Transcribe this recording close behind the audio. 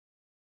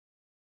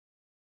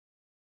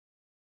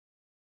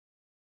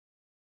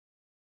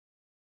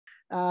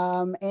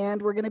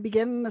And we're going to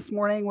begin this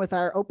morning with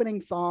our opening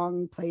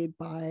song played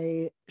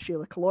by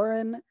Sheila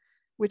Killoran,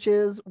 which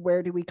is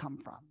Where Do We Come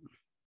From?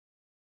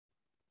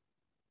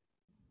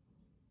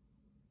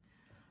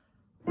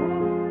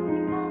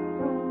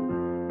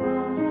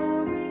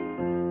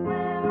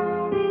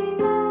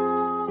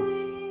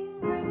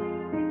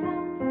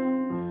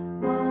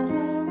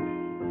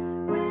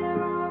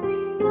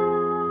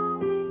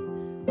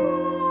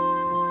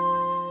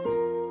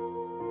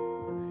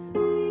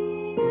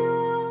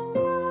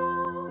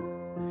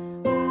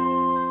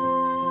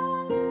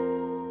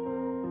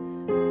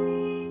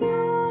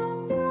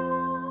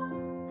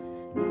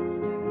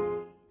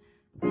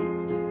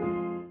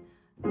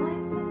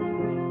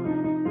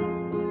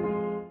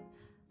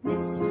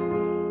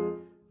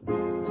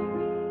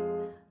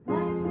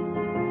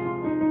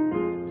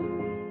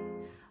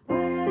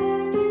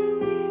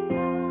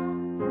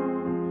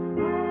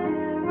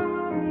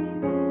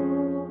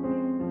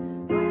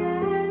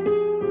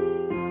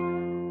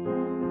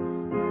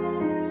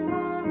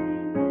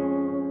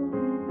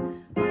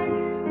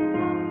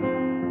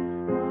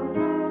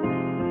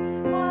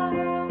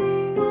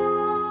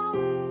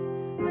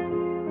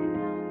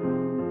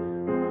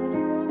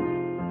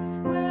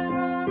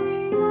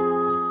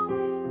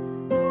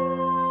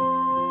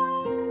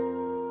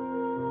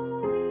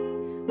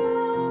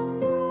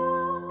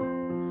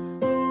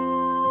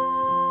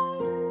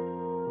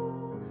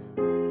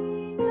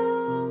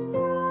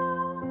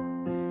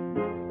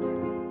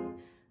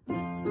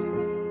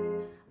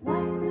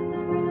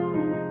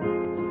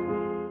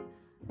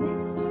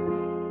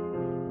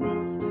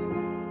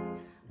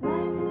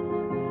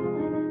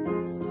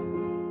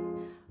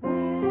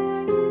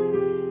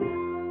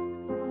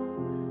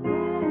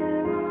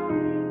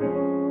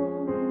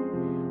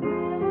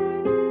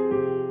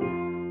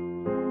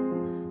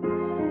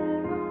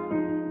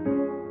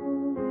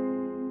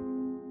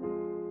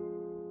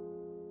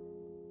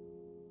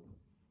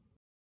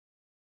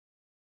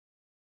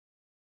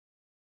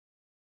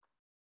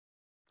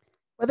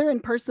 Whether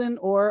in person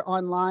or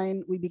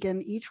online, we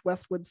begin each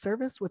Westwood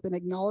service with an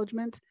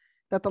acknowledgement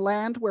that the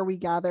land where we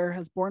gather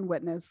has borne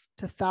witness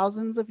to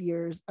thousands of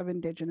years of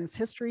Indigenous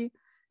history,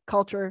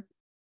 culture,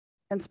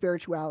 and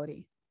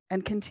spirituality,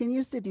 and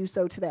continues to do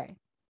so today.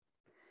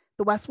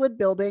 The Westwood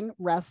building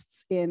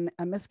rests in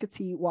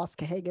Amiskatse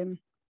Waskahagan,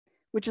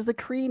 which is the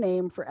Cree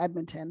name for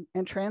Edmonton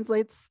and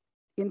translates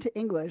into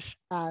English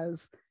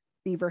as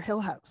Beaver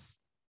Hill House.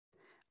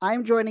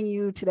 I'm joining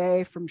you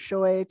today from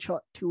Shoe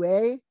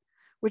Chotue,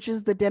 which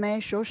is the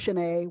Dene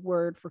Shoshine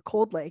word for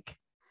Cold Lake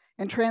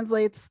and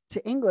translates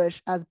to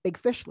English as Big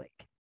Fish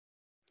Lake.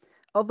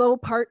 Although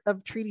part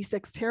of Treaty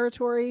 6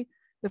 territory,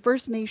 the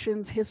First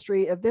Nations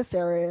history of this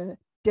area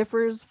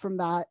differs from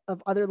that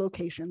of other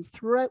locations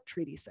throughout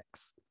Treaty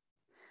 6.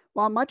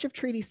 While much of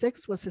Treaty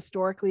 6 was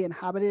historically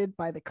inhabited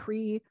by the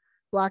Cree,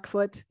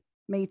 Blackfoot,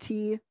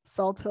 Métis,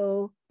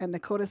 Saulteaux, and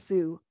Nakota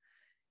Sioux,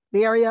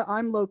 the area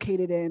I'm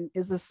located in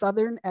is the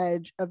southern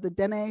edge of the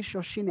Dene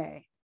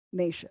Shoshine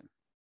Nation.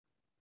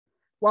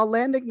 While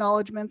land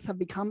acknowledgements have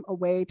become a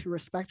way to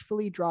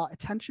respectfully draw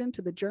attention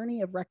to the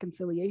journey of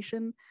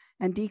reconciliation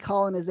and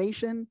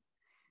decolonization,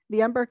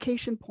 the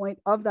embarkation point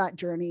of that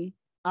journey,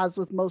 as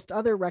with most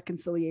other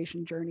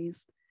reconciliation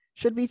journeys,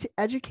 should be to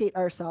educate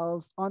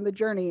ourselves on the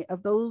journey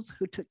of those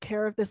who took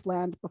care of this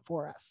land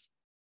before us.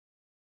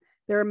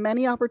 There are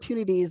many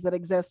opportunities that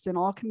exist in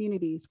all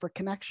communities for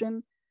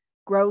connection,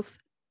 growth,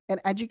 and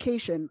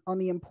education on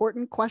the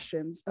important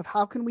questions of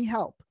how can we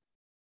help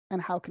and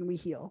how can we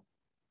heal.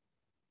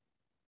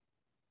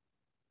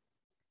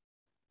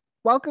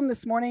 Welcome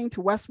this morning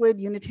to Westwood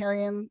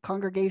Unitarian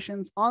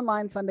Congregation's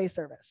online Sunday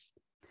service.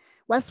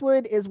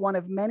 Westwood is one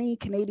of many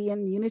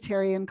Canadian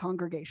Unitarian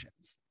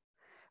congregations.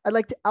 I'd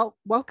like to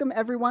welcome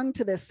everyone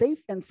to this safe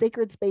and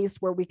sacred space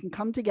where we can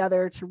come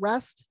together to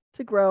rest,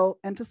 to grow,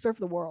 and to serve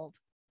the world.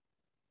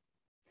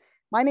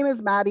 My name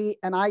is Mady,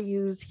 and I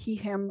use he,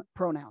 him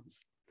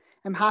pronouns.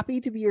 I'm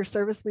happy to be your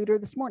service leader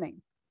this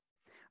morning.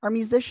 Our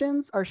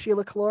musicians are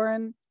Sheila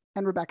Killoran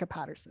and Rebecca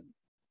Patterson.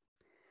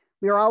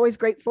 We are always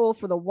grateful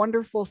for the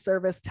wonderful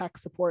service tech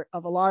support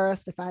of Ilara,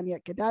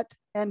 Stefaniuk-Gaudet,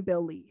 and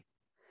Bill Lee.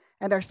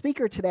 And our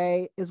speaker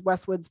today is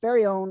Westwood's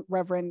very own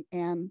Reverend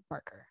Ann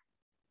Barker.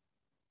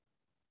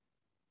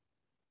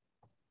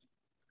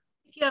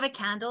 If you have a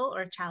candle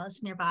or a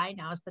chalice nearby,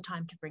 now is the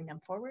time to bring them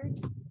forward.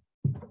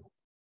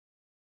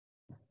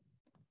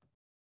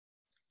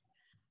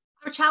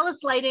 Our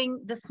chalice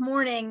lighting this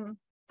morning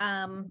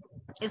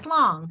is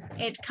long.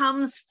 It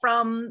comes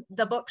from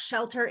the book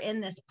Shelter in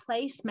This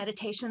Place,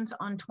 Meditations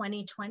on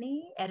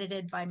 2020,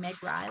 edited by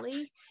Meg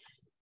Riley.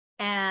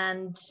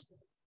 And,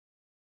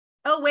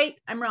 oh wait,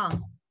 I'm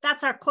wrong.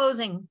 That's our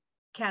closing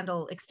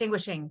candle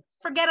extinguishing.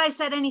 Forget I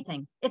said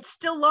anything. It's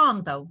still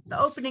long though. The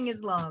opening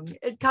is long.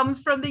 It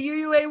comes from the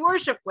UUA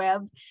Worship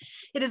Web.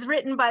 It is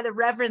written by the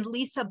Reverend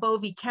Lisa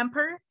Bovey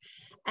Kemper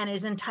and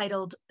is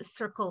entitled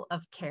Circle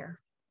of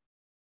Care.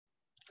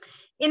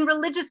 In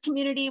religious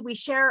community, we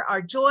share our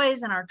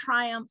joys and our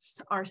triumphs,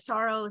 our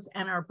sorrows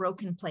and our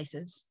broken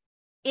places.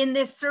 In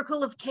this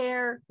circle of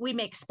care, we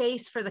make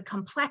space for the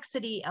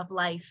complexity of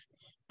life,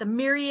 the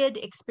myriad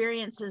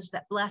experiences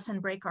that bless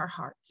and break our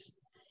hearts.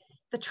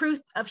 The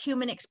truth of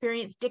human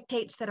experience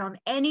dictates that on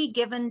any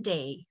given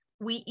day,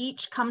 we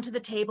each come to the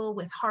table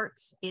with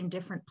hearts in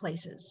different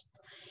places.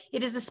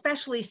 It is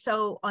especially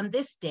so on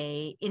this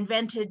day,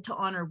 invented to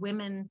honor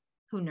women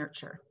who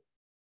nurture.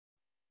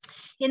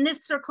 In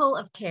this circle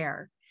of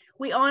care,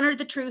 we honor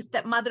the truth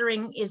that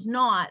mothering is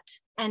not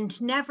and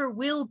never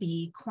will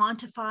be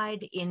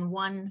quantified in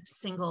one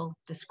single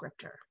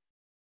descriptor.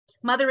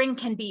 Mothering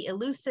can be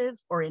elusive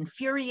or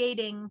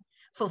infuriating,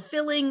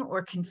 fulfilling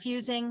or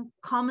confusing,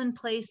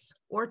 commonplace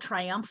or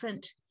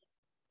triumphant.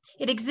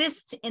 It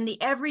exists in the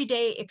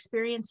everyday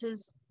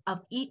experiences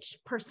of each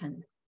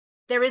person.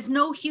 There is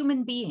no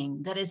human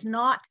being that is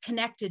not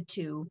connected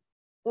to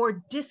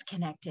or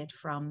disconnected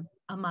from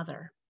a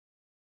mother.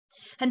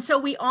 And so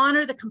we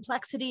honor the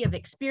complexity of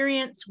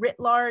experience writ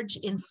large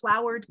in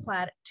flowered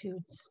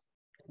platitudes.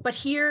 But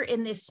here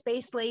in this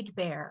space laid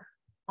bare,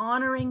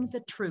 honoring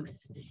the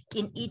truth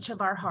in each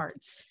of our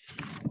hearts,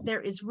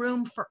 there is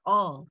room for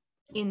all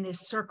in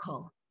this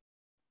circle.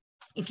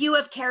 If you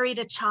have carried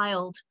a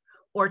child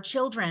or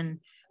children,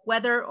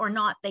 whether or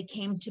not they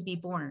came to be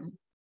born,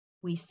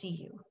 we see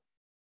you.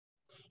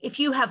 If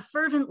you have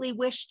fervently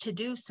wished to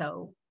do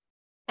so,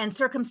 and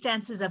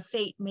circumstances of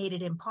fate made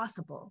it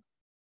impossible,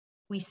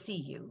 we see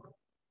you.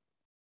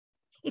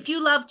 If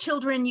you love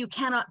children you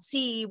cannot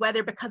see,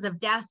 whether because of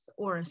death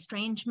or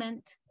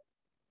estrangement,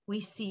 we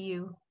see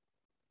you.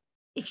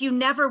 If you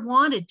never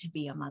wanted to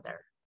be a mother,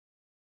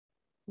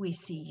 we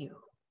see you.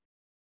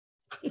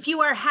 If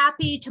you are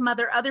happy to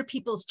mother other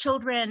people's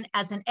children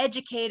as an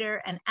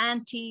educator, an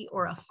auntie,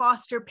 or a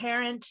foster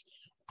parent,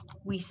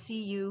 we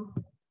see you.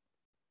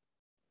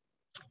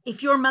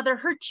 If your mother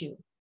hurt you,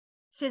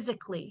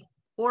 physically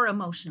or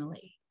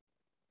emotionally,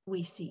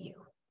 we see you.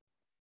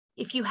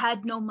 If you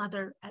had no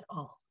mother at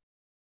all,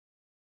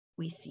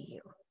 we see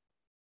you.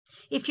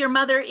 If your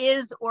mother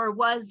is or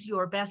was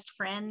your best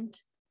friend,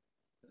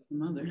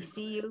 we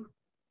see you.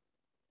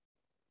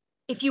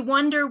 If you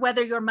wonder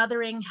whether your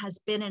mothering has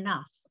been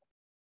enough,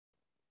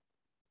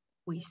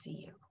 we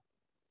see you.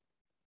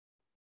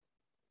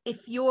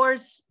 If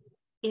yours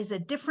is a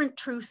different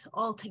truth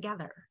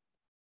altogether,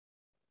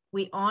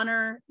 we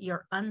honor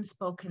your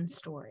unspoken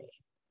story.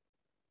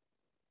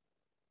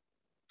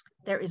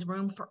 There is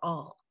room for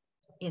all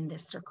in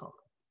this circle.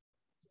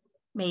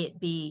 May it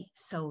be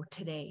so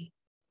today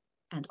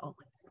and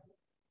always.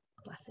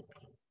 Blessed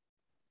be.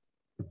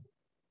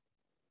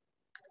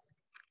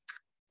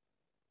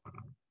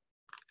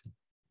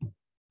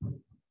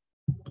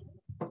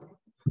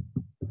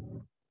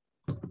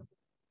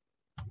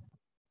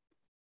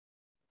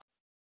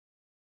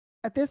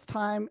 At this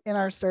time in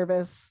our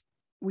service,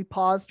 we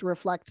pause to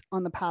reflect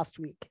on the past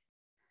week.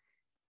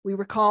 We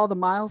recall the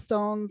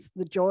milestones,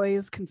 the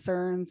joys,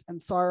 concerns,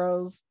 and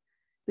sorrows,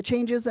 the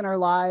changes in our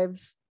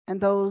lives, and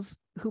those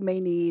who may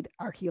need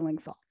our healing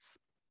thoughts.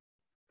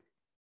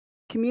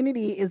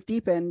 Community is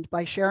deepened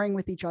by sharing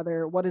with each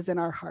other what is in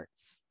our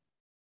hearts.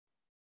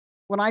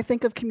 When I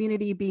think of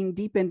community being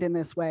deepened in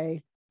this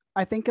way,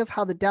 I think of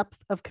how the depth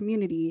of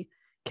community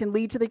can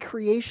lead to the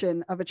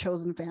creation of a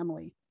chosen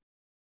family.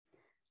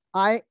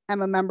 I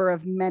am a member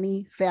of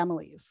many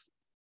families,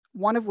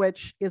 one of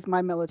which is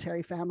my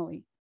military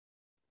family.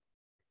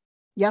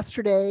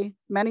 Yesterday,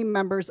 many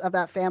members of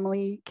that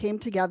family came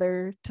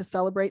together to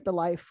celebrate the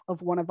life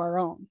of one of our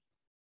own.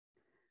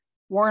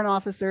 Warrant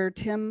Officer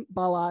Tim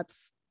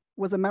Balatz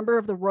was a member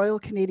of the Royal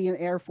Canadian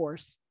Air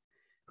Force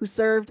who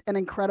served an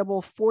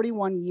incredible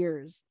 41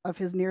 years of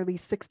his nearly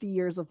 60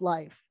 years of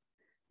life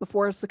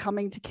before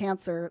succumbing to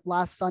cancer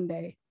last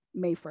Sunday,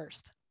 May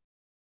 1st.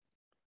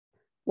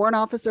 Warrant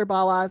Officer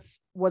Balatz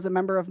was a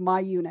member of my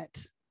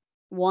unit,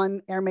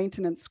 1 Air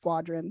Maintenance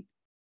Squadron,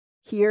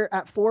 here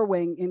at 4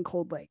 Wing in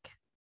Cold Lake.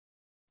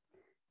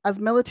 As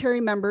military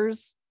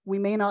members, we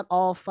may not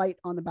all fight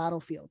on the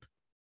battlefield,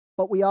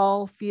 but we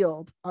all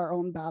field our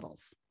own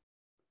battles.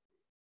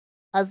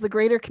 As the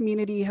greater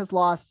community has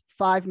lost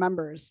 5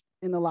 members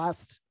in the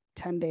last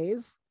 10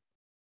 days,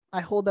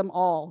 I hold them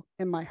all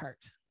in my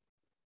heart.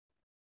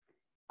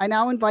 I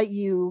now invite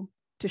you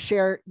to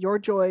share your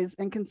joys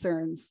and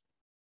concerns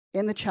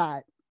in the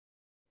chat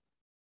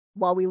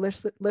while we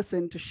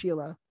listen to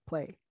Sheila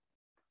play.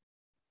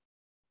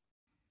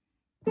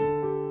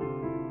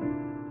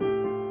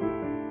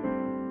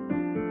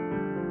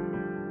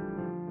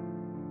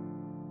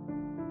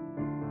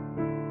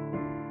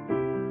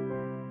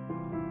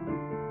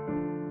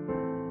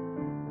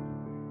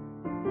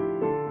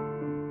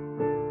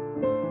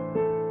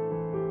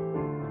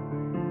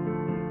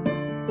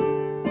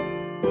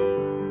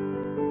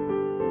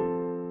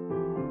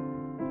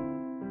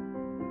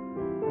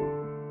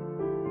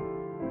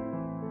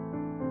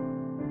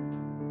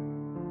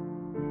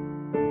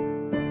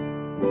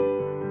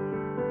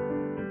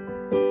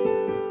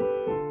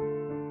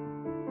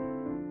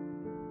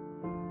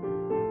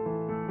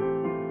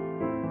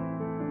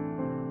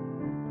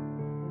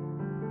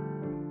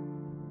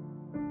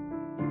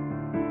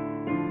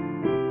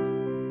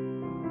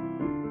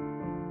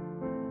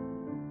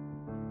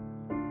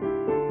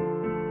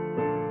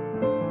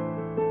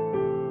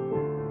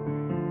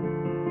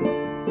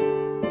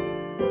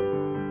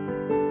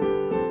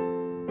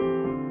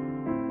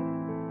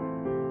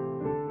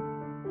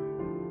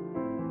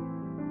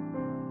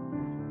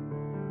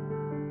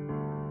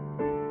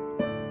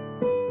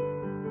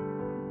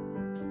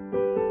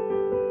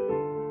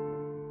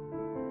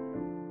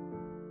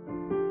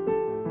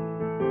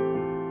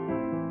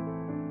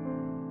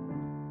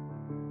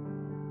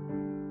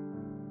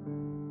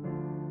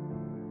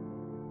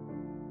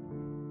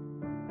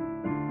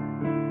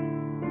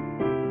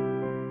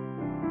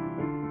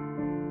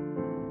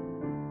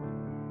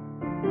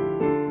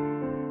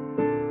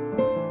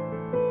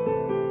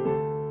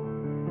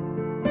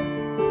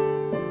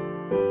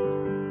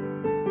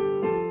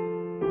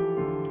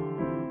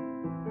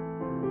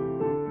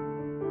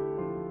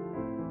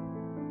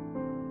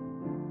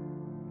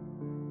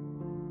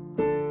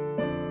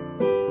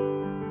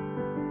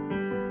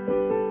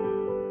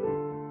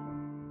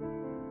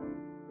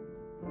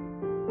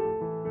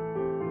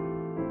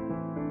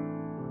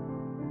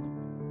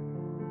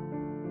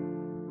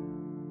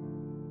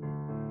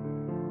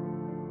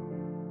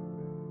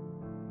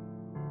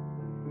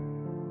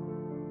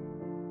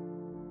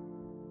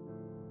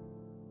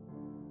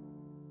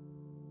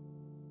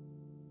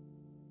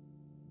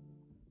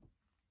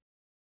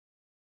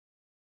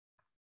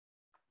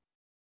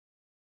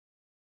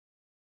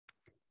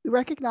 We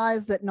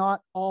recognize that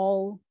not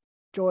all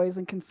joys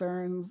and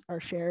concerns are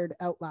shared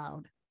out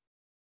loud.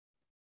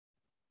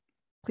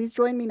 Please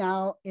join me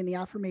now in the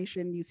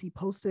affirmation you see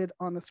posted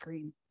on the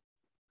screen.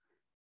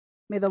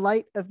 May the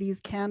light of these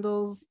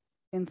candles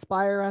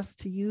inspire us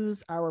to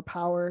use our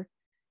power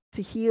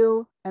to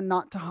heal and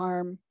not to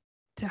harm,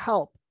 to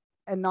help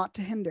and not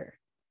to hinder,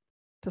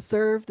 to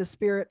serve the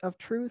spirit of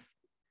truth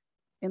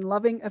in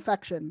loving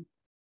affection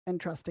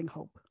and trusting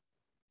hope.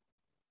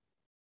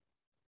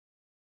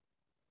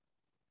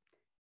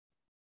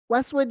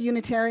 Westwood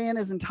Unitarian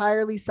is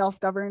entirely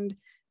self-governed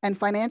and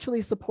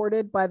financially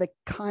supported by the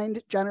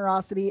kind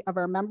generosity of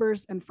our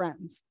members and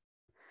friends.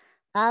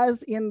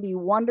 As in the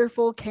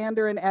wonderful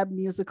Candor and Ebb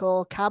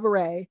musical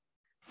Cabaret,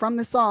 from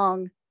the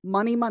song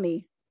Money,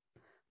 Money,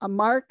 a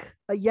mark,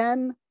 a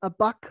yen, a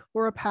buck,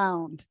 or a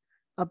pound,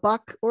 a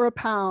buck or a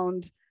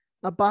pound,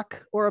 a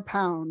buck or a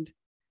pound,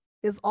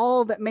 is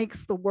all that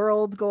makes the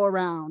world go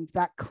around.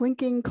 That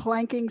clinking,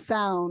 clanking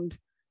sound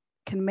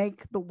can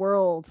make the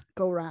world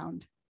go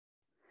round.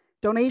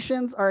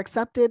 Donations are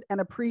accepted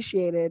and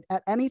appreciated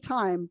at any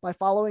time by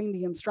following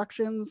the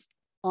instructions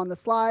on the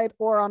slide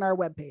or on our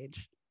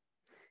webpage.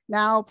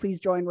 Now, please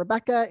join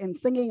Rebecca in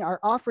singing our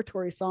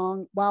offertory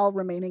song while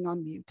remaining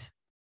on mute.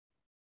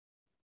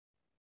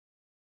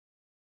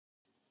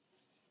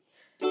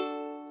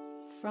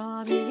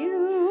 From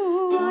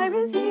you I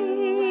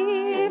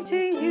receive, to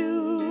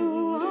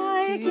you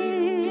I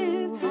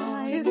give,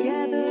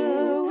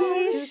 together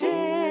we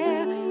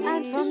share,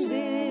 and from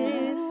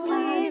this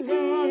we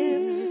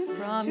live.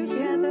 From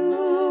together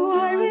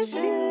I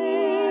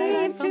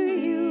receive, to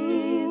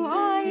you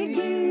I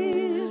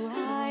give,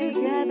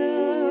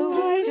 together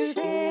we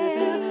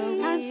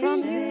share, and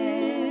from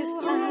this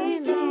I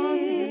live.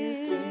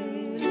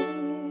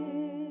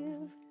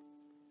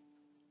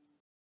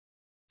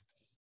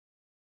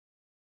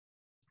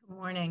 Good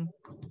morning.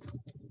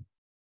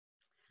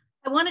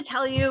 I want to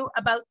tell you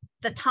about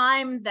the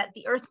time that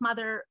the Earth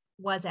Mother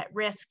was at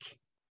risk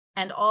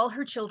and all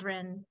her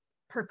children,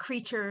 her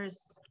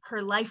creatures,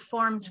 her life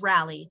forms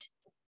rallied,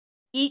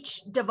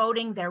 each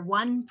devoting their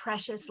one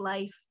precious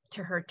life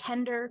to her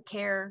tender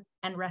care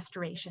and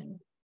restoration.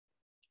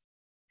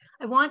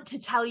 I want to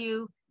tell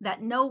you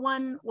that no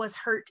one was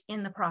hurt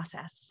in the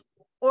process,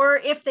 or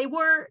if they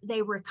were,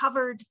 they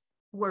recovered,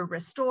 were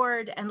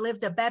restored, and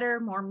lived a better,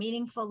 more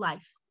meaningful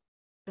life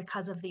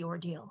because of the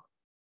ordeal.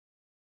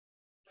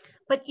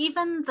 But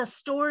even the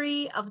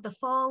story of the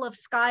fall of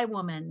Sky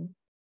Woman,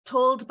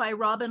 told by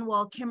Robin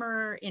Wall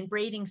Kimmerer in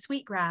Braiding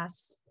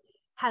Sweetgrass,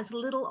 has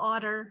Little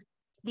Otter,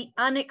 the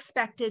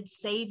unexpected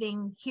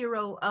saving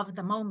hero of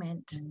the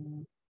moment,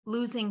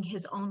 losing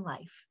his own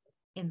life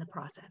in the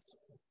process.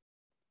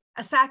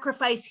 A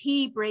sacrifice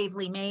he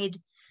bravely made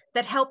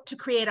that helped to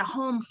create a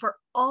home for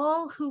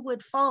all who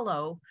would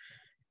follow,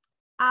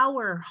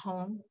 our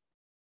home,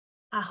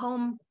 a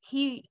home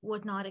he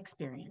would not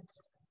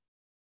experience.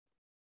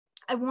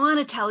 I want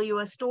to tell you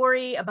a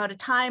story about a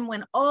time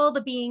when all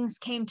the beings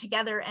came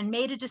together and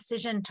made a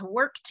decision to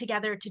work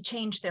together to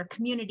change their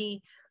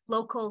community,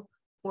 local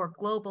or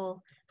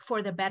global,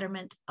 for the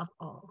betterment of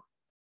all.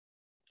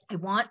 I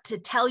want to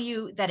tell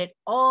you that it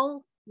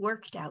all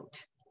worked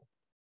out,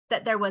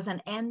 that there was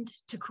an end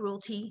to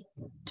cruelty,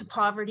 to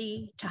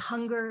poverty, to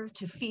hunger,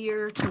 to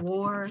fear, to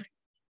war.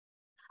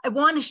 I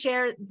want to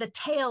share the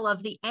tale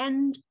of the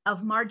end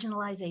of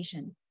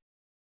marginalization,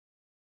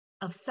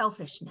 of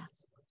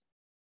selfishness,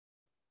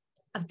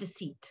 of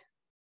deceit.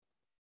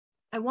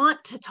 I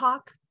want to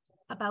talk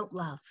about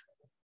love,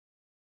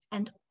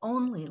 and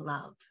only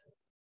love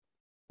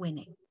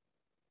winning.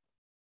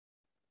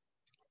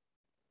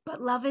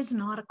 But love is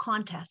not a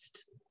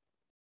contest.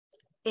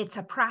 It's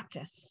a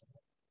practice.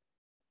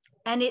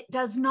 And it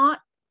does not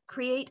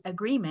create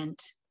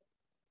agreement.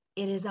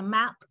 It is a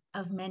map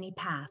of many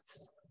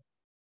paths.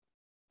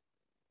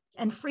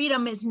 And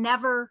freedom is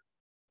never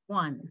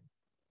won.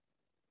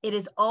 It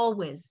is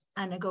always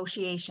a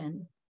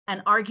negotiation,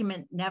 an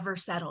argument never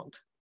settled.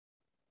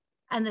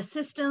 And the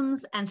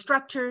systems and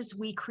structures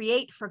we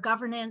create for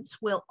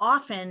governance will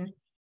often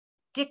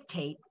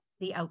dictate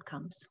the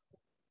outcomes.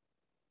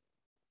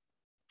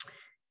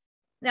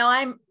 Now,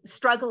 I'm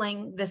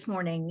struggling this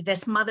morning,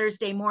 this Mother's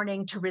Day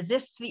morning, to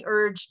resist the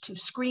urge to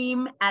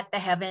scream at the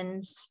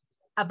heavens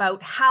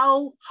about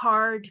how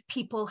hard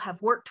people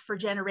have worked for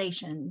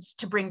generations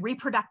to bring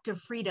reproductive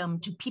freedom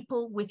to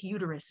people with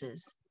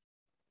uteruses,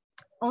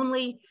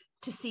 only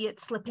to see it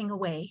slipping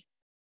away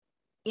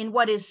in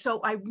what is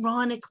so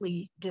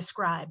ironically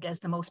described as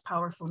the most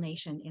powerful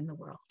nation in the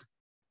world.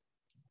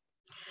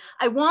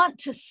 I want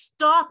to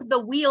stop the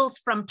wheels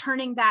from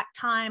turning back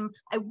time.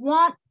 I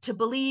want to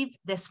believe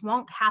this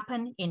won't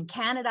happen in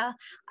Canada.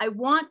 I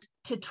want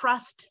to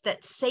trust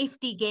that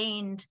safety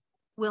gained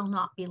will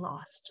not be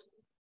lost.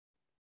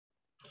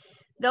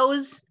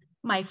 Those,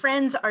 my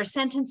friends, are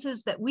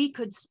sentences that we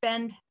could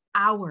spend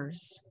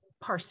hours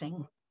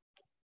parsing.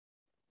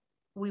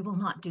 We will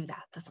not do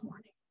that this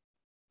morning.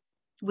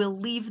 We'll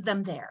leave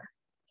them there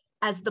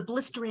as the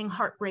blistering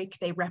heartbreak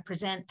they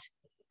represent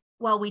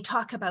while we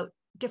talk about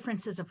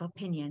differences of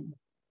opinion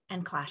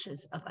and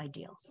clashes of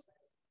ideals.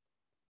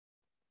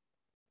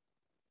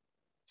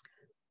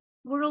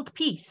 World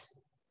peace.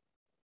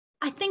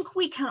 I think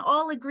we can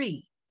all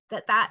agree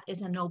that that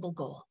is a noble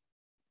goal.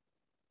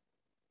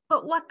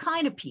 But what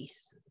kind of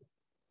peace?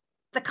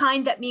 The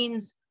kind that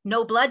means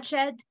no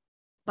bloodshed,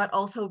 but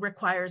also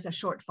requires a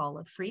shortfall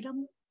of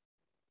freedom?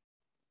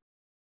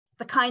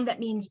 The kind that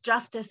means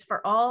justice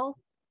for all,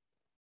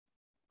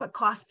 but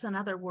costs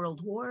another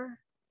world war?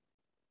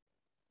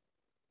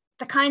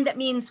 The kind that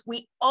means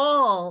we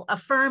all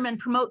affirm and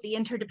promote the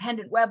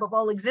interdependent web of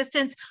all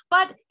existence,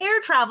 but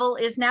air travel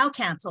is now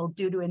canceled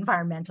due to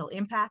environmental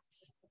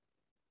impacts?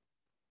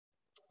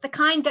 The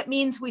kind that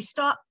means we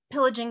stop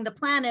pillaging the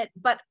planet,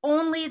 but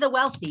only the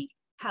wealthy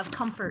have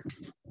comfort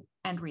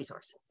and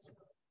resources?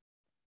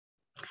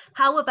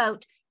 How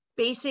about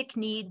basic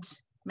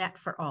needs met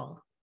for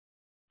all?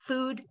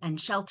 Food and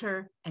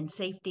shelter and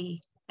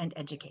safety and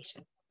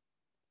education.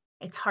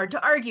 It's hard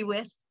to argue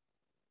with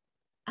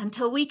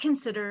until we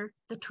consider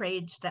the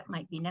trades that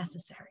might be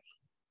necessary.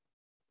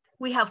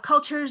 We have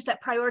cultures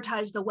that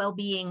prioritize the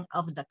well-being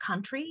of the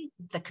country,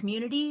 the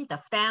community,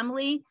 the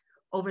family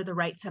over the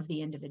rights of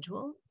the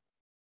individual,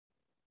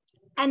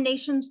 and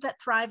nations that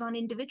thrive on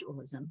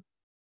individualism.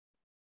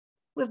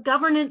 We have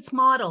governance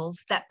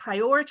models that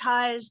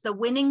prioritize the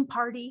winning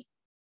party,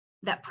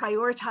 that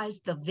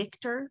prioritize the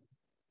victor,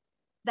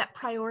 that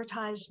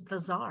prioritize the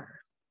czar.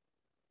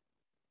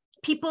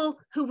 People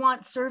who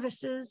want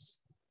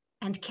services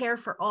and care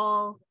for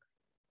all,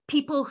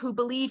 people who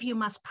believe you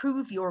must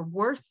prove your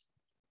worth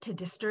to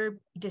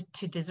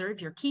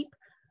deserve your keep,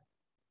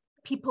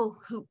 people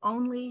who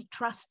only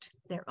trust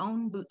their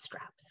own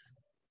bootstraps.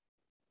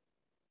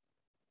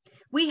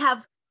 We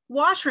have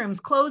washrooms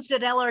closed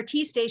at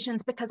LRT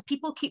stations because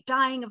people keep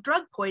dying of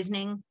drug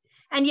poisoning,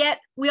 and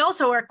yet we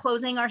also are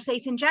closing our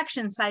safe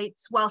injection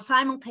sites while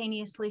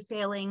simultaneously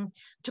failing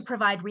to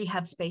provide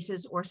rehab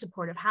spaces or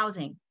supportive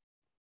housing.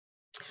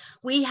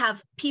 We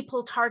have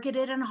people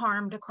targeted and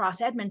harmed across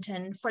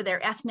Edmonton for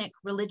their ethnic,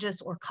 religious,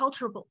 or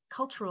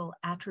cultural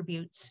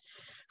attributes,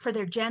 for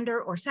their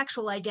gender or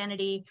sexual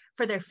identity,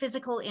 for their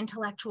physical,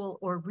 intellectual,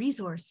 or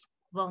resource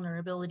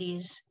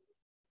vulnerabilities.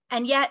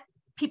 And yet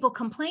people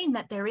complain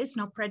that there is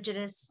no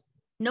prejudice,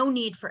 no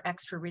need for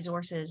extra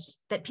resources,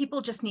 that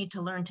people just need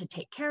to learn to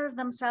take care of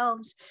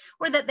themselves,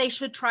 or that they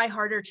should try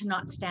harder to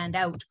not stand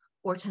out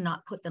or to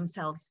not put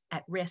themselves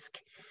at risk,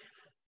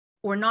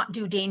 or not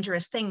do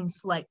dangerous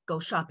things like go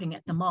shopping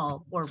at the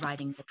mall or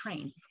riding the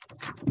train.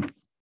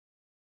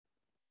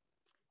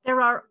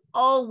 There are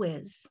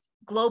always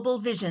global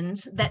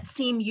visions that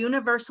seem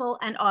universal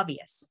and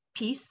obvious: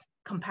 peace,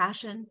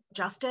 compassion,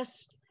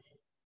 justice.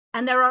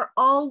 And there are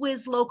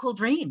always local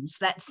dreams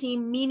that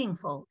seem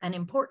meaningful and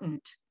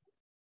important: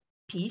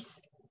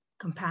 peace,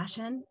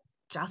 compassion,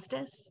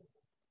 justice.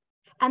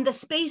 And the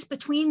space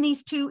between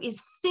these two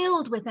is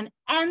filled with an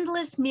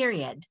endless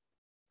myriad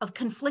of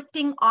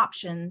conflicting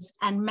options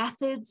and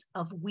methods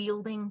of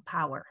wielding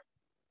power.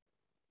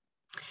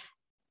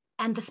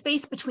 And the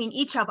space between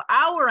each of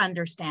our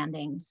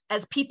understandings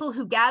as people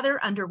who gather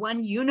under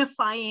one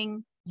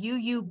unifying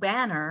UU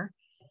banner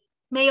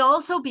may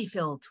also be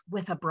filled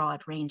with a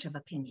broad range of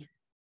opinion.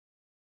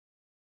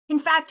 In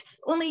fact,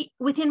 only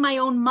within my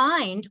own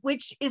mind,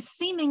 which is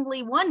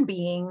seemingly one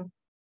being,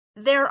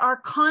 there are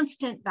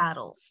constant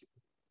battles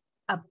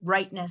of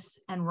rightness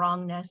and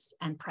wrongness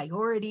and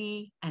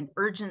priority and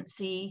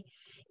urgency,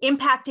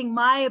 impacting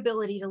my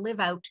ability to live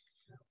out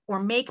or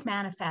make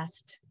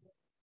manifest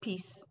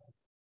peace,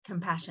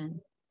 compassion,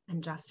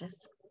 and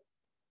justice.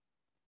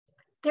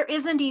 There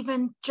isn't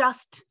even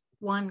just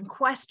one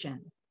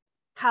question.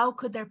 How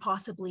could there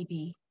possibly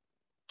be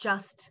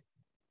just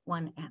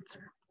one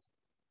answer?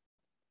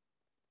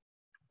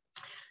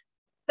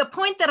 The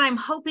point that I'm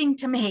hoping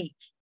to make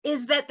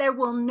is that there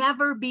will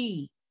never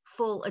be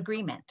full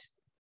agreement.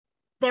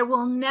 There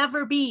will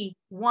never be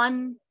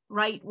one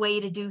right way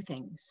to do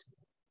things.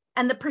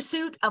 And the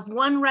pursuit of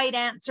one right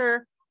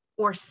answer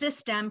or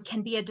system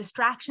can be a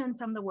distraction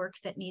from the work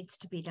that needs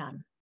to be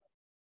done.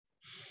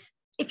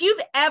 If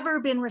you've ever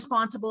been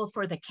responsible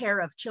for the care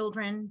of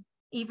children,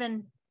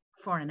 even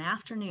for an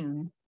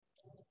afternoon,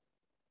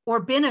 or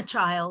been a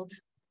child,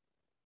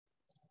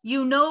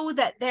 you know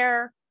that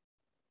there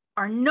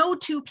are no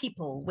two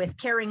people with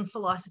caring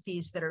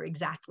philosophies that are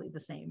exactly the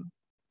same.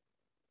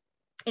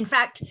 In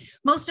fact,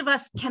 most of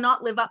us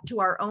cannot live up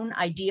to our own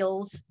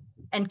ideals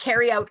and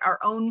carry out our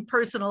own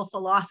personal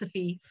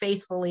philosophy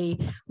faithfully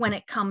when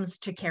it comes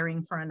to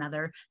caring for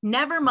another,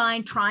 never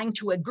mind trying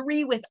to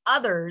agree with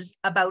others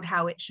about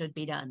how it should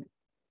be done.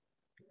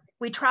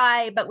 We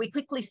try, but we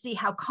quickly see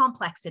how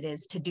complex it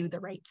is to do the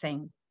right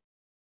thing.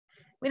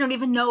 We don't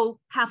even know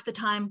half the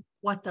time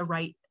what the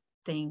right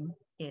thing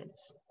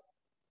is.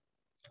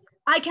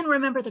 I can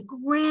remember the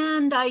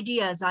grand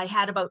ideas I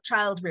had about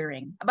child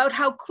rearing, about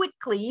how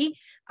quickly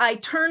I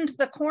turned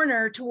the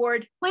corner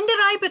toward, when did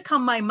I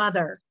become my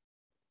mother?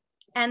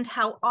 And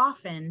how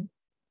often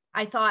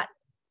I thought,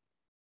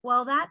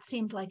 well, that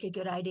seemed like a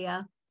good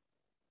idea.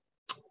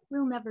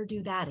 We'll never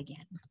do that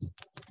again.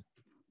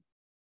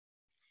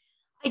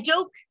 I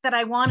joke that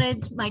I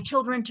wanted my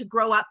children to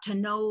grow up to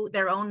know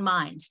their own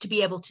minds, to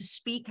be able to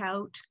speak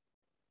out,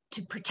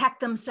 to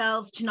protect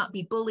themselves, to not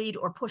be bullied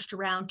or pushed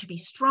around, to be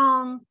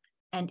strong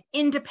and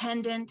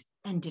independent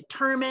and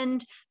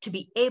determined, to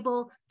be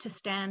able to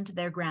stand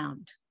their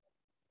ground.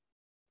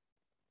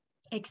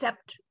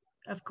 Except,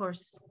 of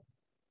course,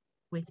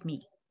 with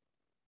me.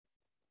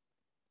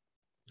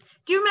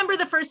 Do you remember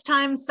the first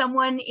time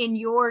someone in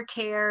your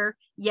care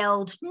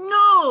yelled,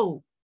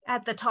 "No!"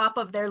 at the top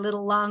of their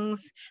little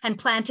lungs and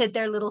planted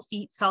their little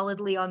feet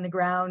solidly on the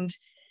ground?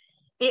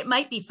 It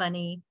might be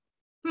funny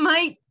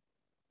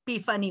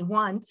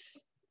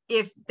once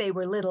if they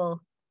were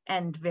little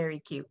and very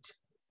cute.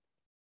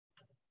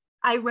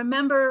 I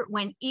remember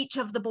when each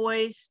of the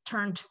boys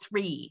turned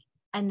 3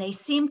 and they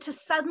seemed to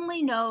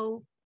suddenly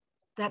know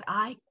that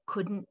I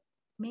couldn't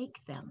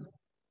make them.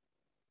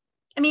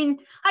 I mean,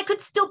 I could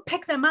still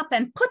pick them up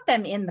and put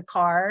them in the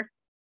car,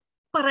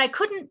 but I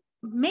couldn't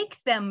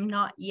make them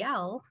not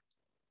yell,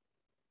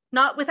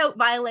 not without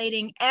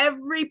violating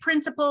every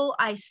principle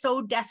I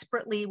so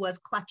desperately was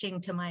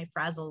clutching to my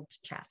frazzled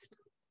chest.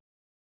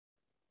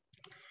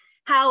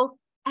 How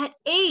at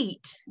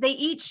 8, they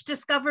each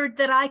discovered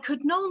that I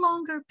could no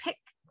longer pick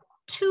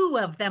 2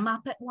 of them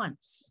up at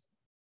once.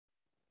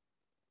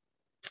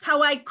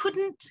 How I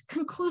couldn't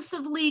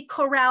conclusively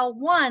corral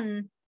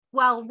 1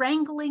 while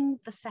wrangling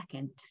the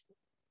second.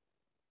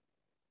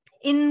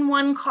 In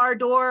one car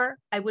door,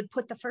 I would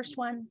put the first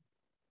one.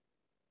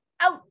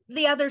 Out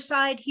the other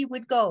side he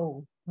would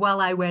go while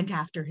I went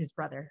after his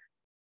brother.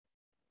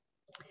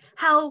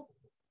 How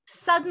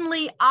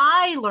suddenly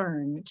I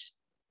learned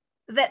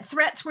that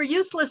threats were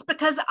useless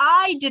because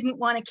I didn't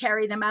want to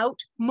carry them out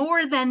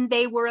more than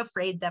they were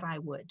afraid that I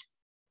would.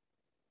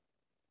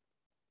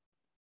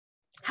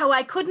 How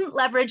I couldn't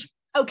leverage,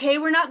 "Okay,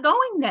 we're not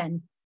going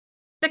then,"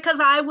 because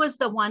I was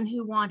the one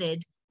who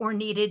wanted or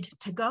needed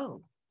to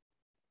go.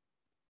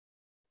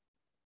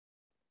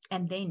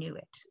 And they knew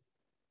it.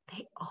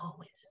 They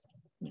always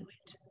knew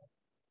it.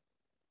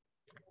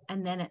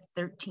 And then at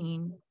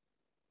 13,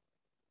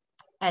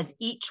 as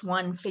each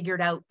one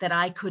figured out that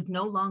I could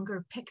no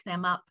longer pick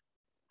them up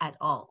at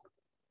all,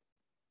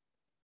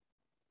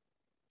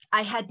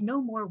 I had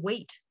no more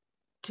weight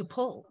to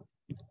pull,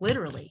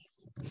 literally,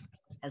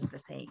 as the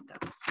saying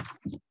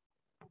goes.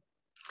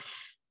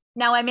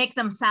 Now I make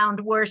them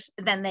sound worse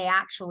than they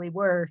actually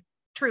were,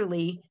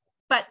 truly,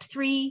 but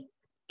 3,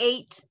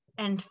 8,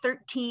 and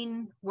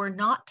 13 were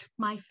not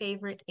my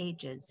favorite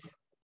ages.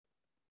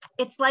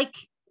 It's like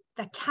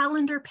the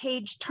calendar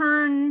page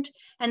turned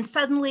and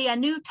suddenly a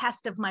new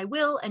test of my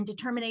will and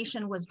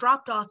determination was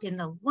dropped off in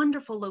the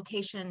wonderful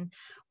location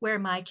where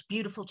my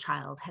beautiful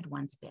child had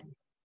once been.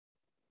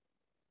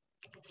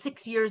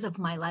 6 years of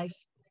my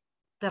life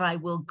that I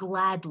will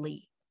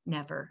gladly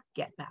never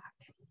get back.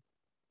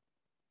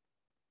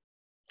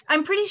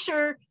 I'm pretty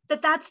sure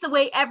that that's the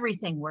way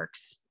everything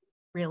works,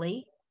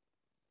 really.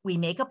 We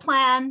make a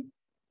plan,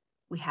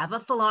 we have a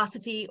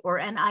philosophy or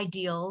an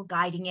ideal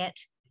guiding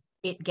it,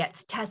 it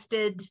gets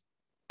tested,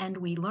 and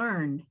we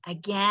learn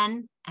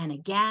again and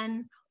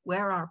again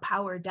where our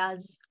power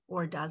does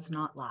or does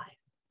not lie.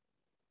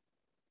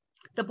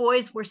 The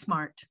boys were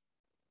smart.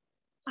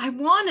 I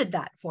wanted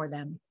that for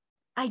them.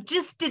 I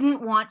just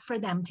didn't want for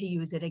them to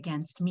use it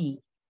against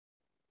me.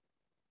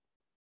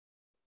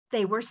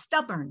 They were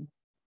stubborn.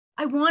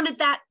 I wanted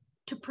that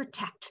to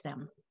protect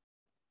them.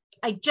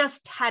 I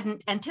just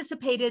hadn't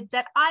anticipated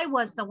that I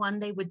was the one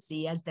they would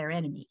see as their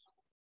enemy.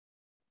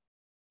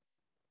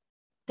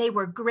 They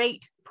were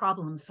great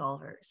problem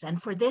solvers,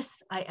 and for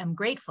this I am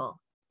grateful,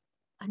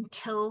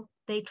 until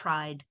they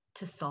tried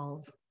to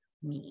solve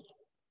me.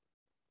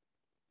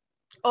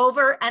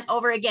 Over and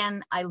over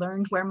again, I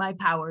learned where my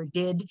power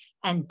did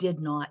and did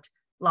not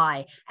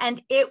lie,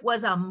 and it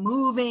was a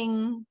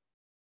moving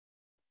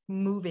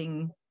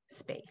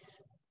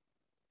space.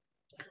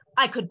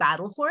 I could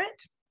battle for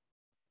it.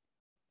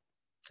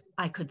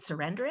 I could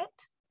surrender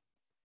it.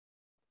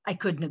 I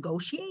could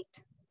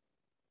negotiate,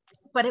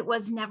 but it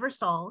was never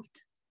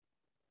solved,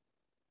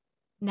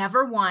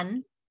 never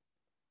won,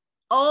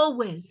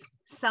 always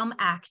some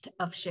act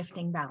of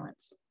shifting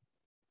balance.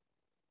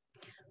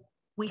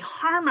 We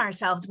harm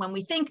ourselves when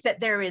we think that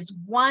there is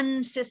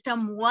one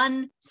system,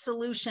 one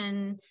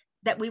solution,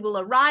 that we will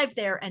arrive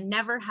there and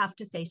never have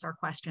to face our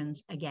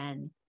questions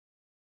again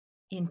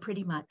in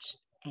pretty much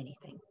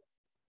anything.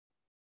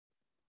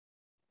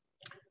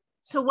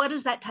 So what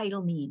does that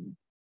title mean?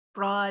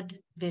 Broad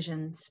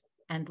visions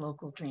and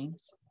local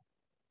dreams.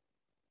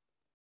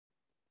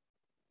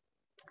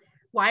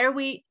 Why are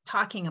we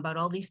talking about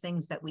all these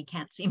things that we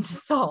can't seem to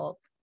solve?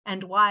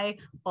 And why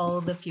all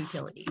the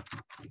futility?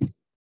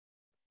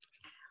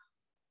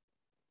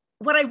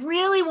 What I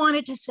really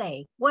wanted to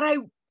say, what I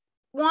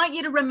want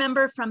you to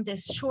remember from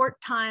this short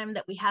time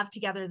that we have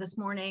together this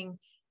morning,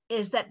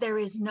 is that there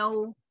is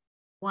no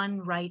one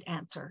right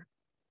answer.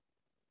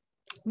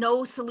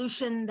 No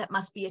solution that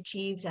must be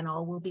achieved and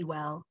all will be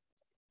well.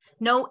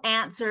 No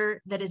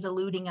answer that is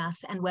eluding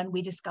us, and when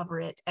we discover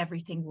it,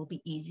 everything will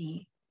be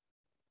easy.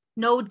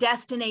 No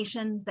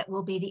destination that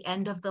will be the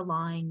end of the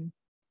line.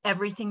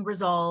 everything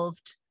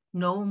resolved,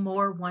 no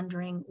more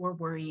wondering or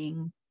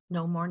worrying,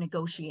 no more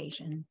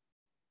negotiation.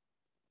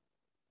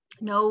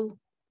 No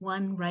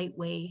one right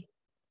way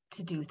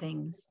to do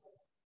things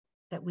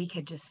that we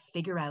could just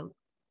figure out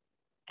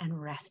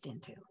and rest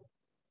into.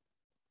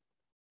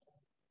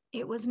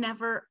 It was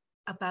never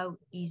about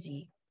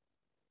easy.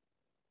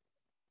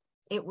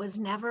 It was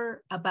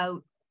never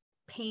about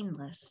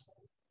painless.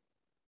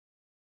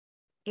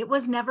 It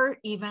was never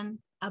even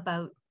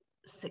about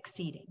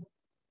succeeding.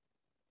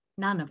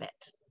 None of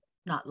it.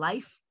 Not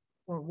life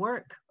or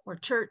work or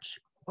church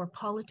or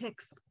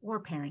politics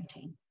or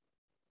parenting.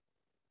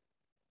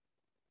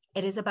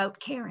 It is about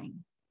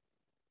caring,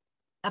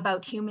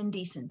 about human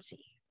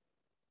decency,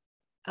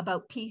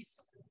 about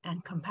peace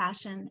and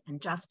compassion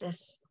and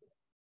justice,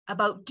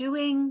 about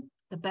doing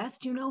the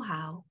best you know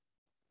how,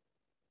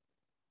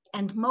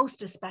 and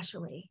most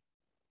especially,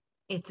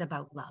 it's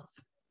about love.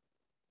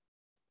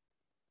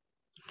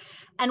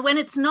 And when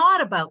it's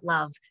not about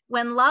love,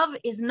 when love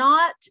is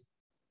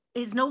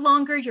no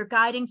longer your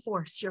guiding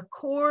force, your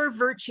core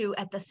virtue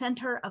at the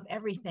center of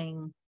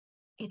everything,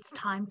 it's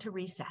time to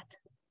reset.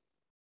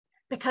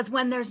 Because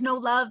when there's no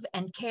love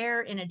and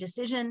care in a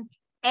decision,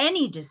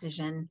 any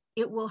decision,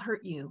 it will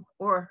hurt you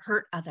or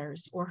hurt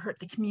others or hurt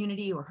the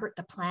community or hurt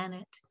the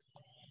planet.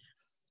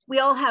 We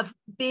all have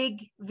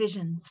big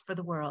visions for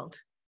the world,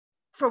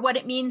 for what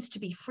it means to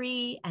be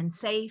free and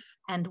safe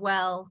and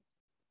well,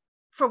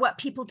 for what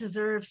people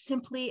deserve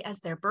simply as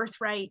their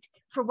birthright,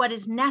 for what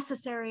is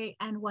necessary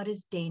and what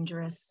is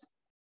dangerous.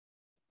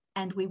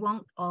 And we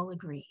won't all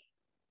agree.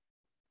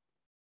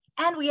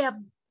 And we have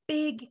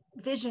big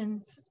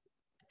visions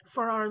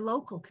for our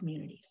local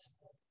communities,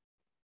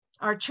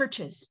 our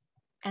churches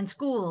and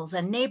schools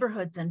and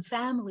neighborhoods and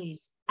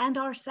families and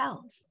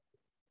ourselves.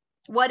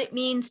 What it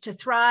means to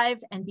thrive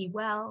and be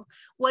well,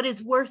 what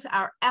is worth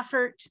our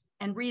effort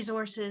and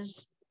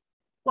resources,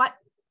 what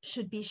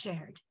should be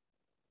shared.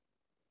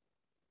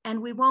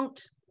 And we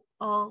won't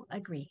all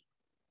agree.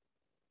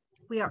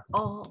 We are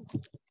all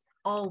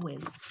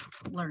always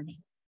learning.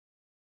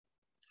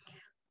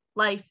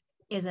 Life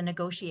is a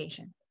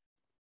negotiation.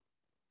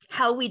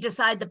 How we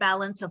decide the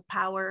balance of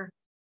power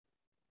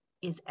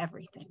is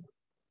everything.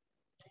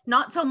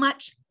 Not so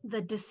much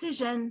the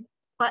decision,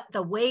 but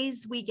the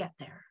ways we get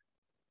there.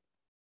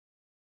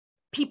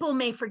 People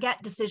may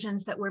forget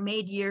decisions that were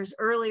made years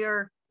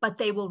earlier, but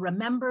they will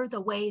remember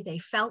the way they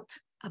felt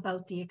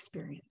about the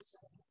experience.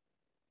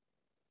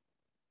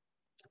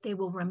 They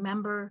will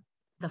remember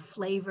the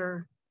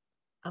flavor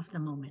of the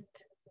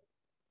moment.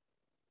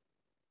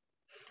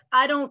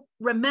 I don't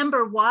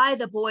remember why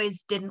the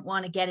boys didn't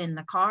want to get in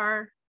the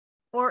car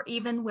or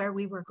even where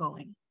we were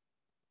going.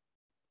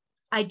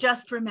 I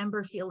just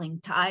remember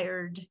feeling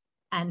tired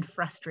and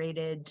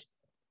frustrated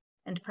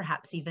and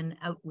perhaps even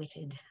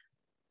outwitted.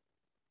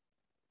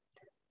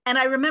 And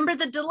I remember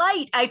the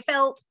delight I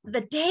felt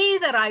the day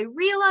that I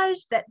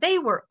realized that they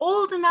were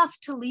old enough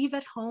to leave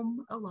at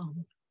home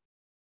alone.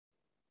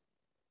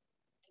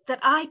 That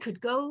I could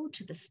go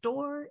to the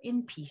store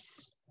in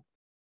peace.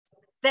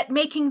 That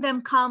making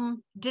them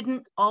come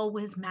didn't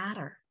always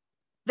matter.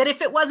 That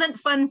if it wasn't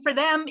fun for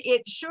them,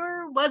 it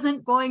sure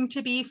wasn't going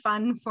to be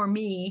fun for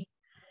me.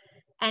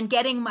 And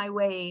getting my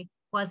way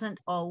wasn't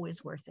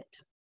always worth it.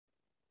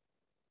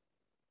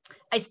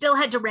 I still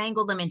had to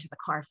wrangle them into the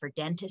car for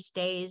dentist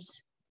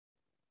days.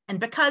 And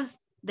because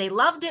they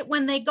loved it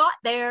when they got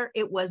there,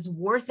 it was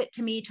worth it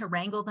to me to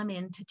wrangle them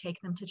in to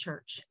take them to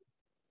church.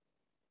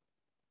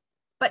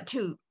 But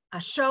to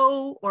a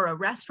show or a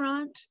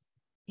restaurant,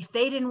 if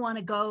they didn't want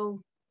to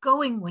go,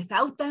 going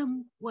without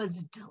them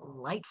was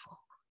delightful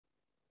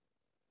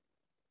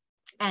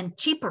and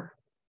cheaper.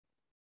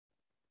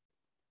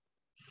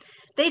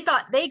 They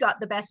thought they got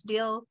the best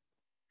deal,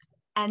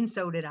 and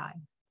so did I.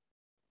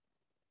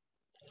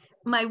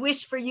 My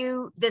wish for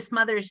you this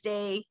Mother's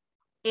Day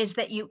is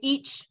that you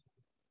each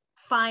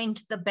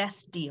find the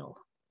best deal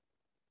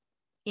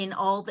in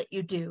all that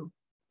you do,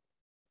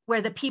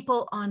 where the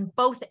people on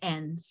both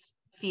ends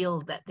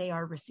feel that they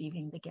are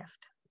receiving the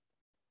gift.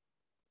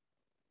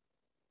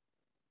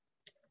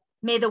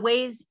 May the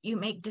ways you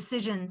make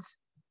decisions,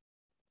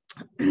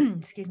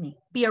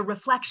 be a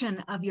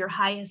reflection of your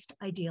highest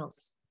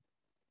ideals,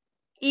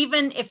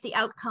 even if the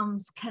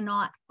outcomes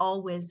cannot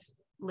always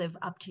live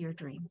up to your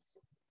dreams.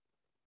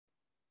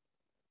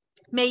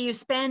 May you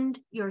spend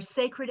your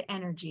sacred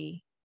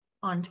energy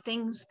on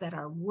things that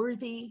are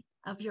worthy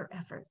of your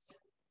efforts.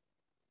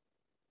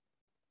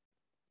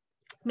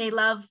 May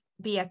love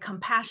be a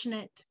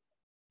compassionate,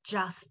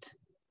 just,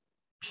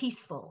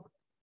 peaceful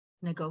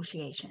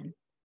negotiation.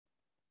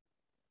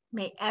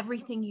 May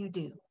everything you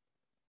do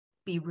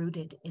be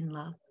rooted in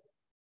love.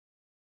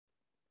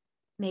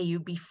 May you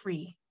be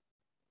free.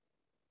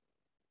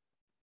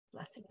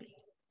 Blessed be.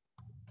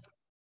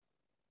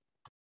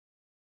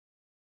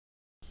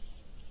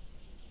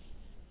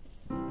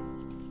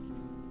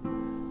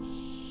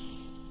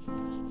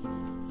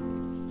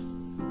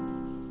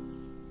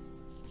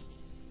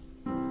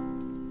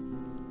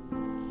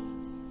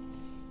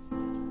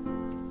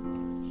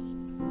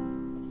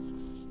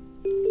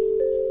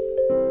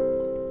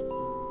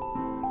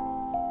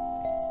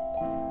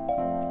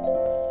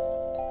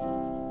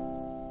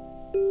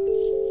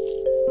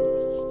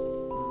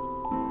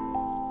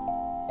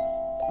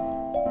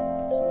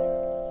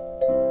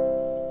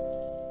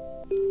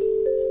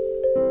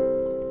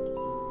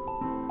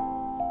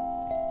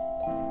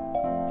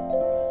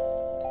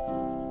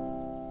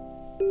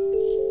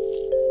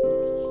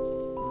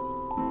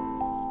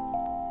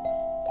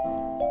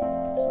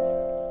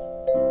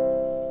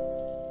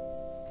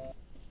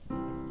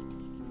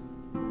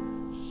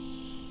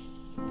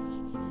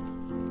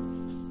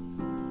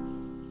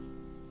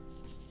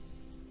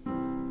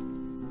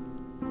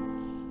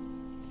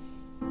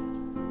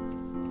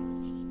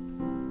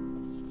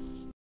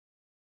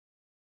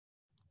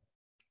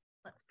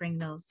 bring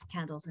those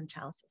candles and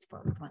chalices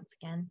forward once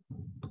again.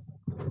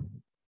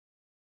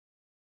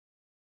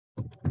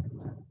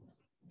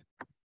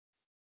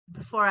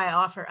 Before I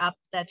offer up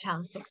the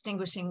chalice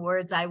extinguishing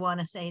words, I want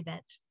to say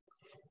that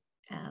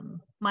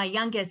my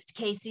youngest,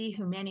 Casey,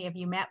 who many of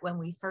you met when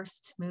we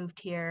first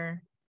moved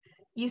here,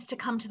 used to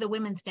come to the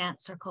Women's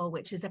Dance Circle,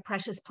 which is a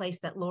precious place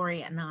that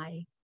Lori and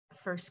I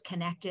first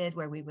connected,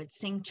 where we would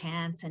sing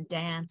chants and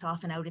dance,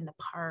 often out in the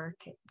park,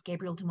 at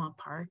Gabriel Dumont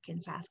Park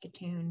in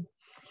Saskatoon.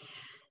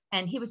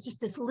 And he was just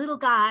this little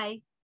guy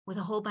with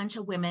a whole bunch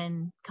of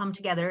women come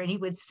together, and he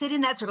would sit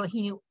in that circle.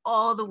 He knew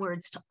all the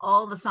words to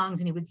all the songs,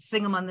 and he would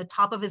sing them on the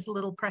top of his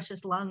little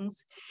precious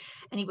lungs.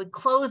 And he would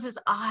close his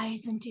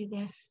eyes and do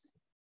this.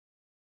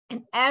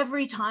 And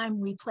every time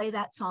we play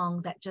that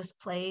song that just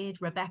played,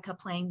 Rebecca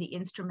playing the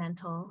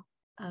instrumental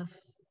of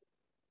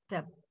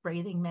the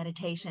breathing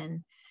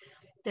meditation,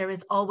 there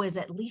is always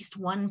at least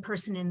one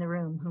person in the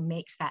room who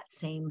makes that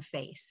same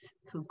face,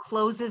 who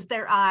closes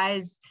their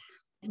eyes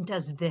and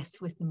does this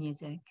with the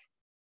music.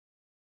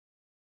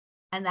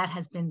 And that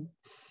has been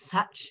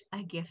such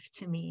a gift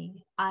to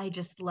me. I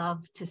just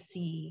love to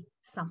see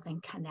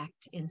something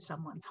connect in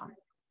someone's heart.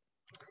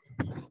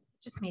 It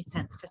just made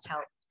sense to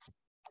tell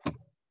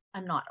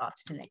a not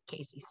obstinate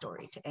Casey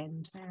story to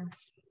end there.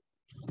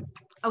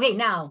 Okay,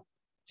 now,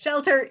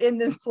 Shelter in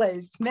This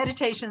Place,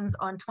 Meditations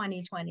on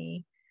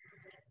 2020.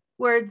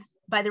 Words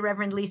by the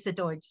Reverend Lisa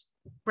Deutsch,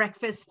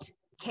 breakfast,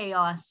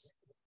 chaos,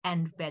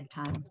 and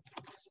bedtime.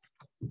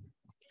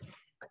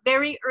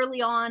 Very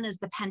early on, as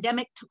the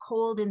pandemic took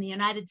hold in the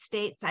United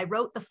States, I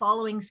wrote the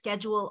following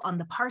schedule on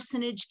the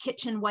parsonage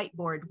kitchen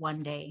whiteboard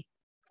one day.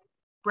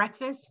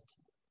 Breakfast,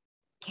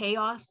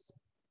 chaos,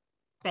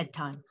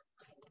 bedtime.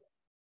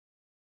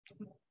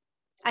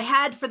 I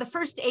had, for the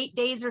first 8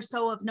 days or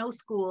so of no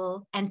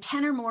school and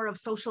 10 or more of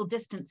social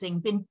distancing,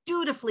 been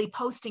dutifully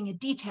posting a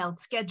detailed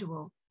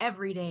schedule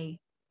every day.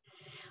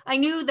 I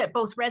knew that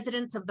both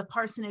residents of the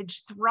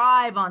parsonage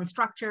thrive on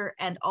structure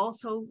and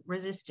also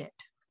resist it.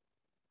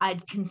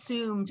 I'd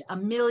consumed a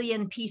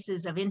million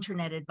pieces of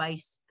internet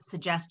advice,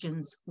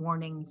 suggestions,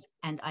 warnings,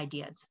 and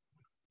ideas.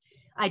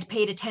 I'd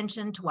paid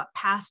attention to what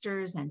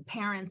pastors and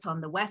parents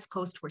on the West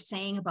Coast were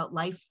saying about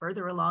life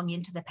further along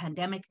into the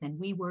pandemic than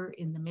we were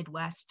in the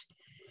Midwest.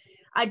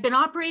 I'd been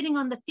operating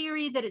on the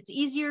theory that it's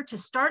easier to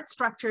start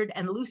structured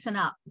and loosen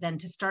up than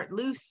to start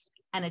loose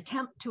and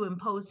attempt to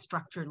impose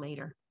structure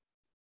later.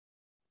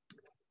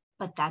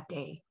 But that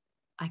day,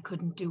 I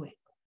couldn't do it.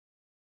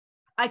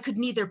 I could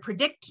neither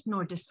predict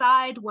nor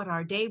decide what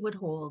our day would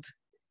hold,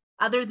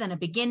 other than a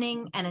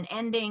beginning and an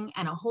ending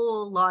and a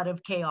whole lot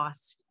of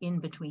chaos in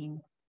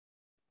between.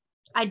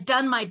 I'd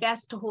done my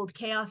best to hold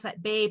chaos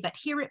at bay, but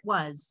here it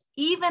was,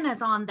 even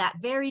as on that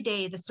very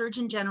day, the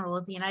Surgeon General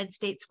of the United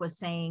States was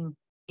saying,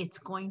 it's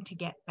going to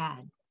get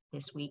bad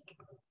this week.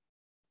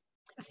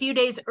 A few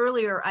days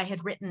earlier, I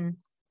had written,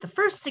 the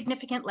first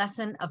significant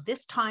lesson of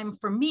this time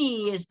for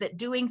me is that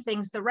doing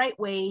things the right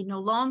way no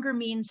longer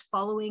means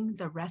following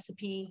the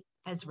recipe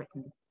as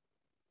written.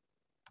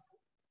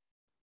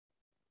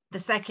 The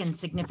second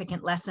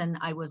significant lesson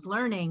I was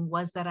learning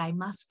was that I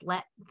must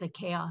let the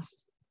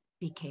chaos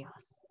be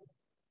chaos.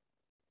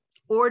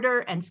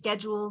 Order and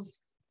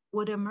schedules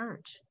would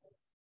emerge.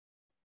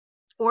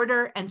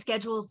 Order and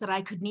schedules that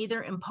I could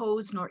neither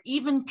impose nor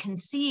even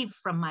conceive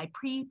from my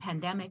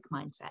pre-pandemic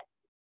mindset.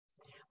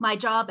 My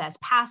job as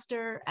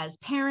pastor, as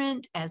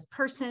parent, as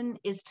person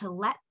is to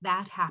let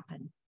that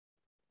happen,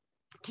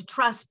 to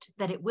trust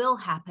that it will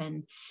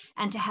happen,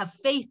 and to have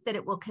faith that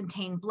it will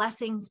contain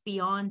blessings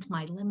beyond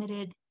my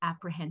limited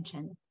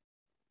apprehension.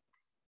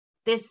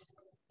 This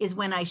is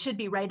when I should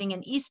be writing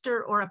an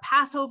Easter or a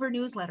Passover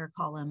newsletter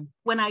column,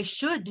 when I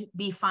should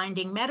be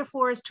finding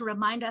metaphors to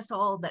remind us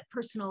all that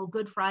personal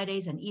Good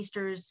Fridays and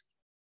Easters,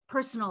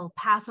 personal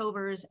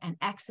Passovers and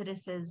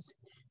Exoduses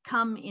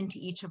come into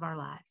each of our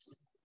lives.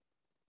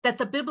 That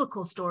the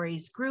biblical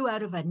stories grew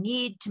out of a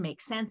need to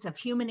make sense of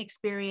human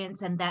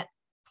experience, and that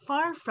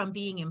far from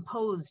being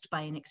imposed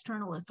by an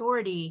external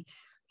authority,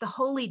 the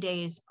holy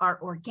days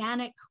are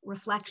organic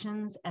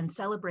reflections and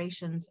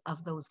celebrations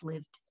of those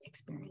lived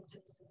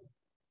experiences.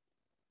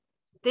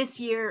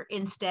 This year,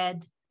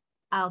 instead,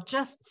 I'll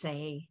just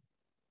say,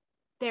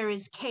 there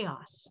is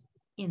chaos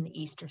in the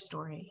Easter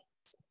story,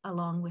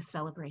 along with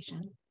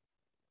celebration.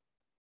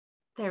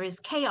 There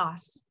is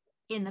chaos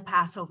in the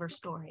Passover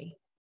story,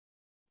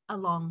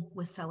 along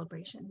with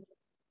celebration.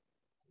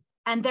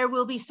 And there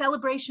will be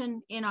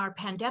celebration in our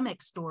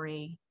pandemic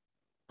story,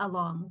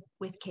 along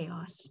with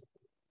chaos,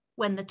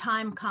 when the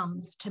time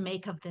comes to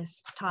make of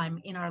this time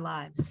in our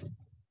lives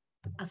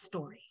a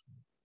story.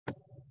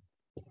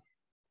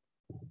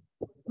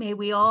 May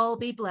we all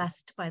be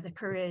blessed by the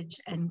courage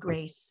and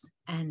grace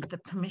and the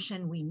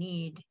permission we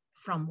need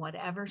from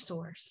whatever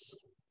source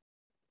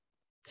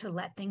to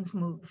let things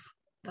move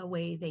the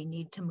way they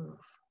need to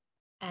move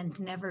and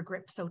never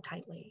grip so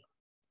tightly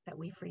that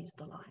we freeze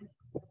the line.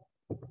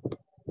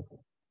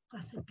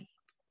 Blessed be.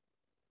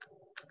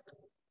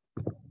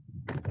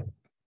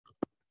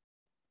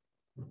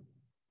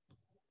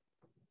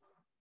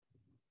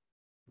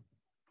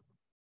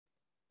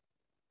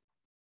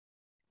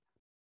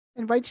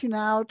 invite you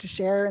now to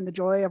share in the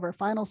joy of our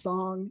final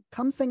song,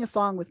 Come Sing a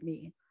Song with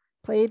Me,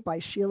 played by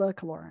Sheila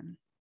Killoran.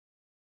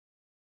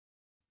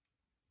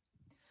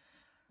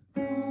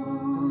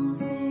 Come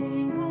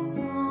sing a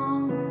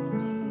song with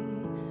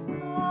me.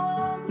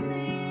 Come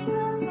sing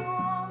a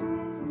song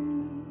with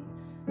me.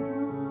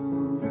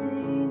 Come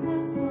sing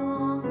a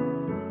song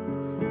with me,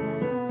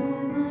 that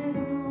I might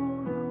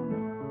know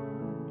your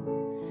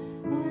mind.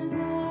 And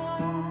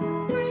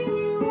I'll bring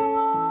you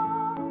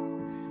home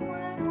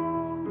when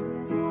home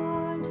is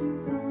hard to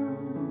find.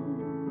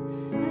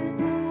 And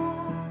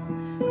I'll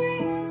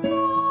bring a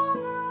song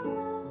of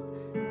love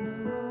and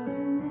a rose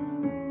in the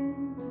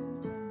winter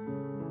time.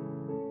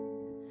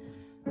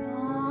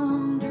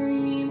 Come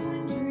dream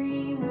a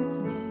dream with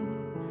me.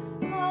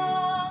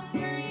 Come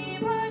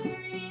dream a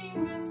dream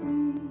with me.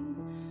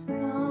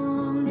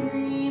 Come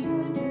dream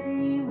a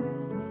dream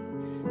with me,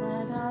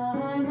 that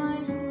I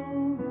might know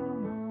your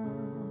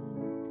mind.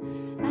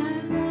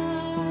 And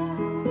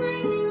I'll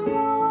bring you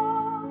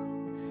home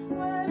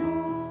when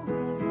home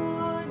is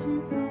hard to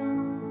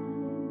find.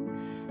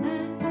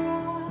 And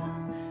I'll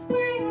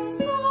bring a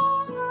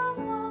song of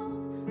love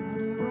and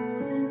a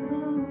rose in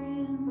the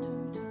winter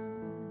time.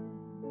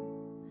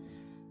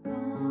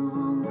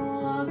 Come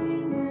walk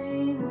in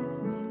rain with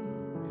me.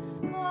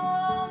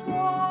 Come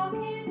walk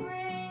in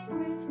rain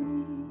with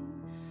me.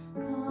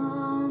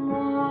 Come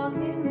walk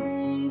in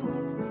rain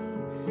with me,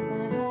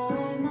 that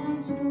I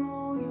might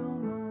know your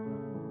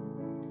mind.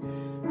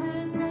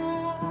 And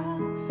I'll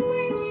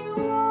bring you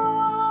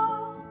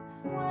home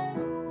when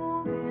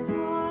home is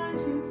hard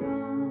to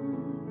find.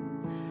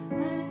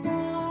 And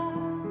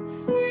I'll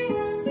bring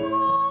a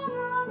song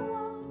of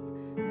love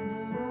and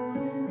a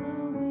rose in the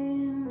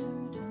winter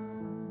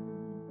time.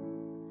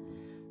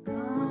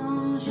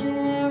 Come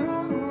share a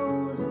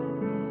rose with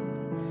me.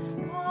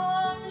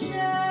 Come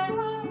share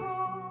a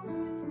rose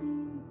with me.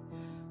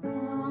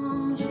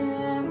 Come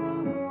share a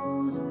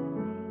rose with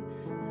me,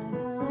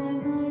 that I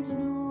might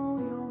know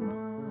your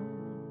mind.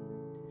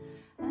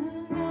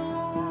 And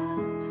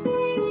I'll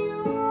bring you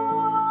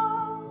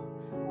home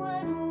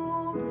when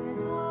home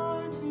is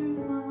hard to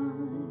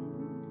find.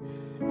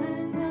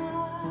 And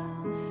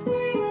I'll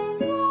bring a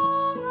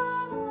song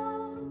of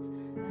love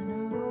and a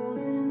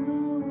rose in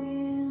the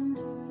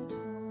winter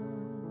time.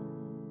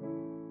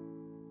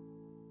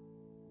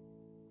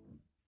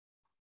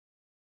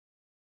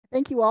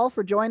 Thank you all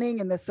for joining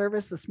in this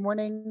service this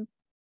morning.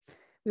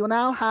 We will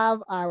now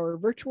have our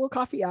virtual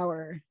coffee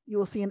hour. You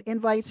will see an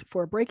invite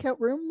for a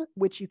breakout room,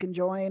 which you can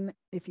join.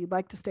 If you'd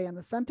like to stay in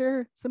the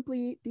center,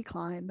 simply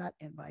decline that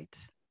invite.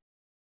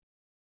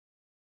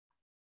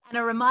 And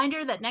a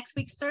reminder that next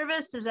week's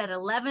service is at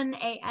 11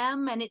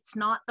 a.m. and it's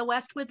not the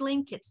Westwood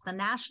link, it's the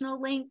national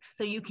link.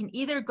 So you can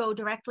either go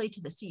directly to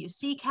the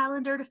CUC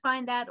calendar to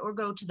find that, or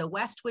go to the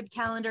Westwood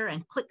calendar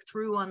and click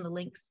through on the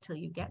links till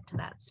you get to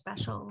that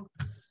special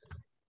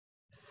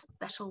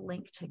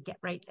link to get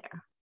right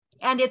there.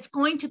 And it's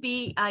going to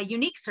be a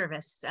unique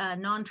service, a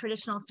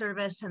non-traditional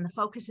service, and the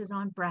focus is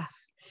on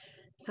breath.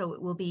 So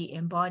it will be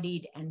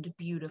embodied and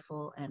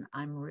beautiful, and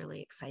I'm really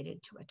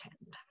excited to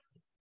attend.